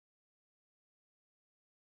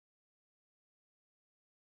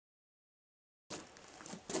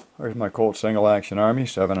There's my Colt Single Action Army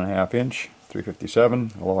 7.5 inch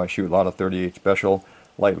 357, although I shoot a lot of 38 special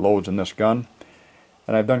light loads in this gun.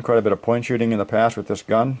 And I've done quite a bit of point shooting in the past with this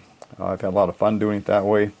gun. I've had a lot of fun doing it that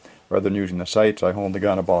way. Rather than using the sights, I hold the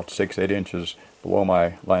gun about 6-8 inches below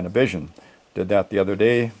my line of vision. Did that the other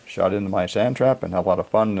day, shot into my sand trap and had a lot of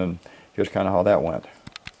fun, and here's kind of how that went.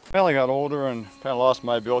 Well, I got older and kind of lost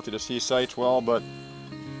my ability to see sights well, but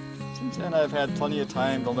since then I've had plenty of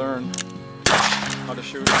time to learn how to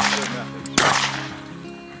shoot with good methods.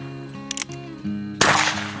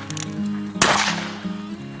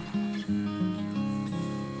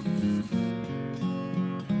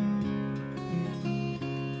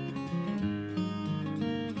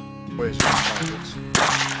 Ways to targets.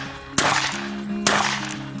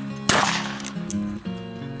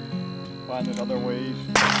 Finding other ways.